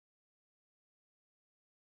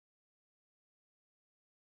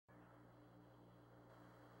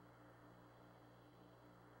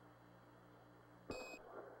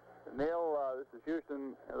Neil, this is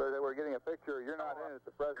Houston. We're getting a picture. You're not in at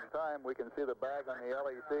the present time. We can see the bag on the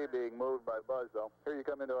LEC being moved by Buzz, though. Here you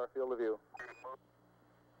come into our field of view.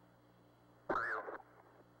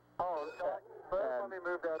 Oh, let me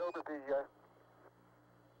move that over the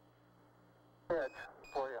edge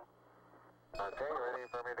for you. Okay, ready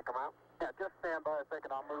for me to come out? Yeah, just stand by a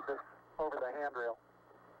second. I'll move this over the handrail.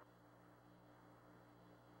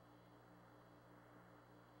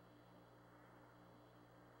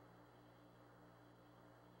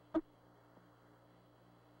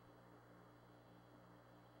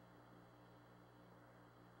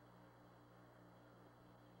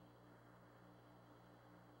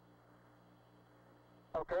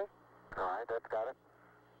 Okay. All right, that's got it.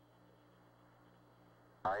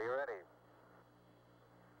 Are you ready?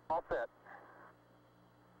 All set.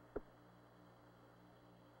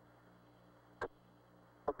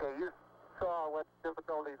 Okay, you saw what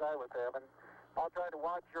difficulties I was having. I'll try to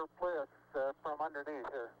watch your bliss from underneath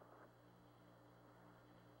here.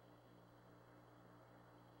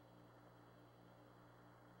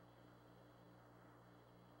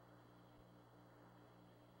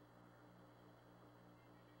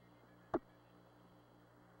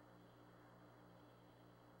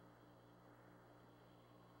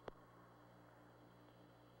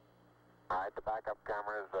 All right, the backup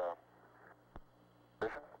camera is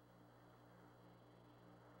position.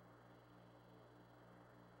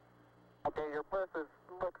 Okay, your bliss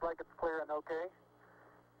looks like it's clear and okay.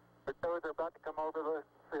 The toes are about to come over the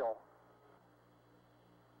sill.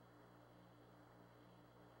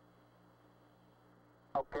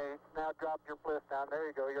 Okay, now drop your bliss down. There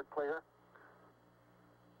you go, you're clear.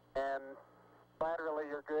 And laterally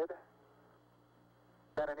you're good.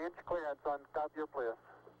 Got an inch clearance on top of your bliss.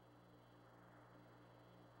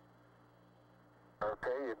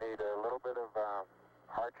 Okay, you need a little bit of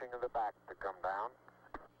arching of the back to come down.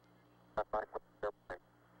 That's like what you're doing.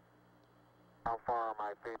 How far are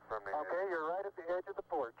my feet from the Okay, you're right at the edge of the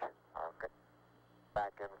porch. Okay.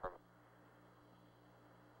 Back in from...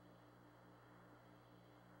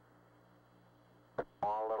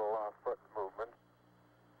 Small little foot movement.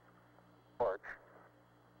 Porch.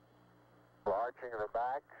 Arching of the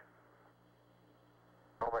back.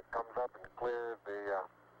 Moment comes up and clears the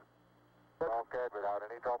bulkhead without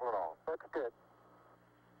any trouble at all. Looks good.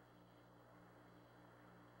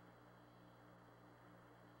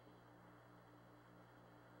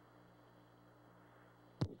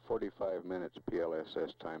 "45 minutes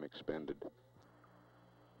PLSS time expended."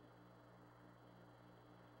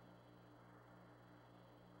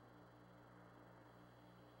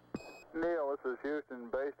 Neil, this is Houston.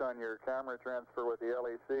 Based on your camera transfer with the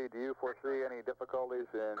LEC, do you foresee any difficulties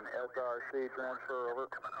in SRC transfer over?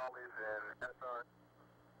 Difficulties in SR.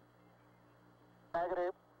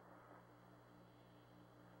 Negative.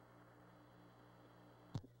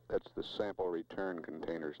 That's the sample return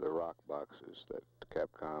containers, the rock boxes that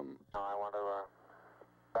Capcom... Now I want to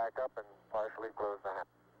back up and partially close the hatch.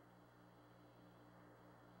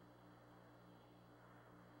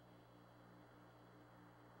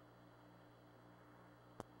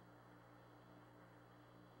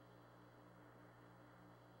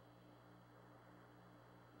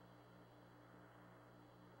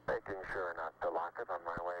 Making sure not to lock it on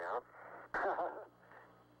my way out.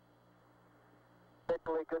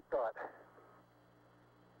 Particularly good thought.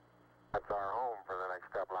 That's our home for the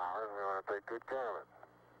next couple hours. We want to take good care of it.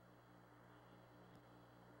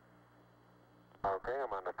 Okay,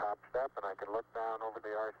 I'm on the top step and I can look down over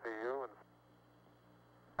the RCU and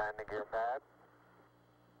landing gear pad.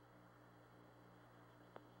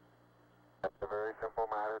 It's a very simple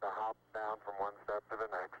matter to hop down from one step to the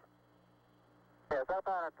next. Yes, I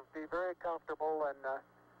found it to be very comfortable, and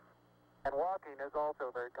walking is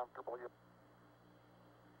also very comfortable. You've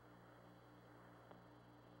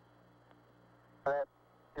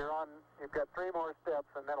got 3 more steps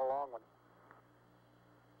and then a long one.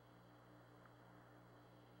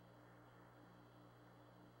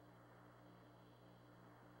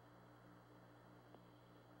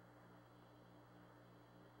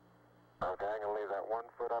 Okay, I'm going to leave that 1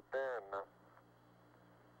 foot up there and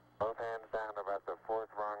both hands down about the 4th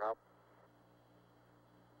rung up.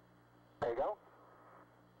 There you go.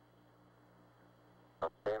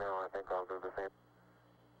 Okay, now I think I'll do the same.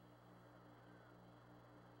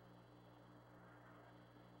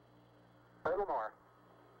 A little more.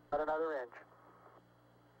 About another inch.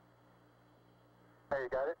 There, you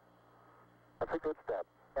got it? That's a good step.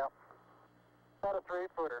 Yep. About a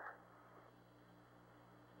 3-footer.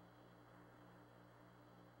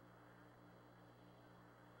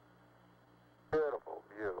 Beautiful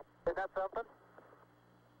view. Isn't that something?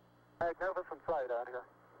 Magnificent sight out here.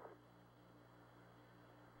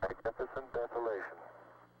 magnificent desolation.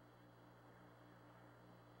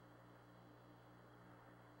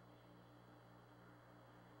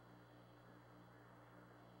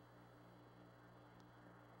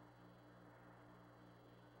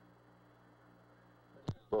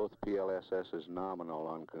 Both PLSS is nominal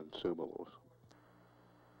on consumables.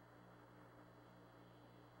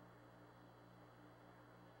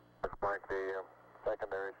 Looks like the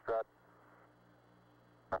secondary strut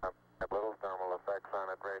have little thermal effects on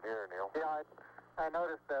it right here, Neil. Yeah, I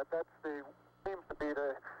noticed that. Seems to be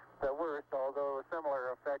the worst, although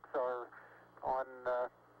similar effects are on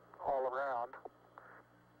all around.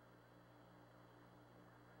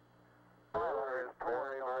 Powder is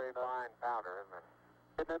very, very fine powder, isn't it?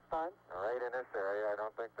 Isn't it fine? Right in this area, I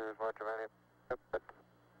don't think there's much of any but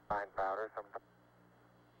fine powder. Sometimes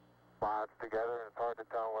clouds together, and it's hard to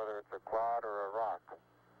tell whether it's a clod or a rock.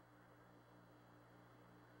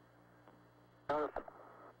 Notice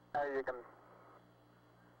how you can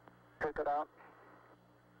pick it out.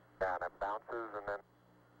 Yeah, and it bounces and then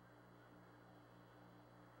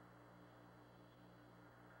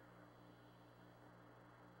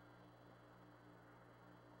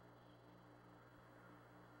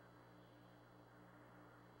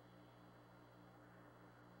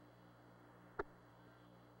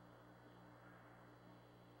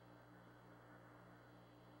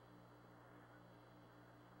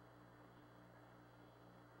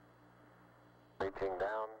reaching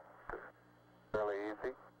down, fairly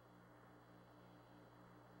easy.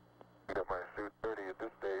 I got my suit dirty at this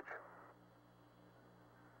stage.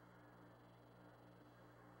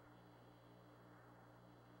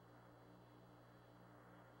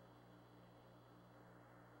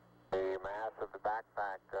 The mass of the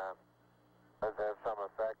backpack does have some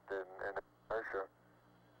effect in inertia.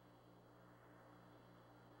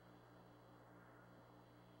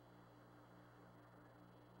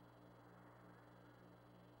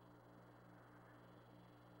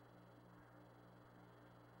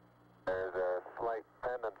 There's a slight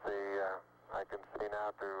tendency I can see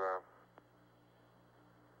now to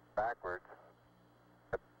backwards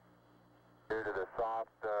due to the soft,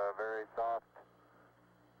 very soft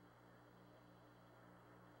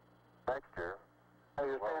texture. Oh,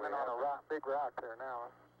 you're standing on a rock, big rock there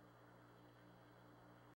now.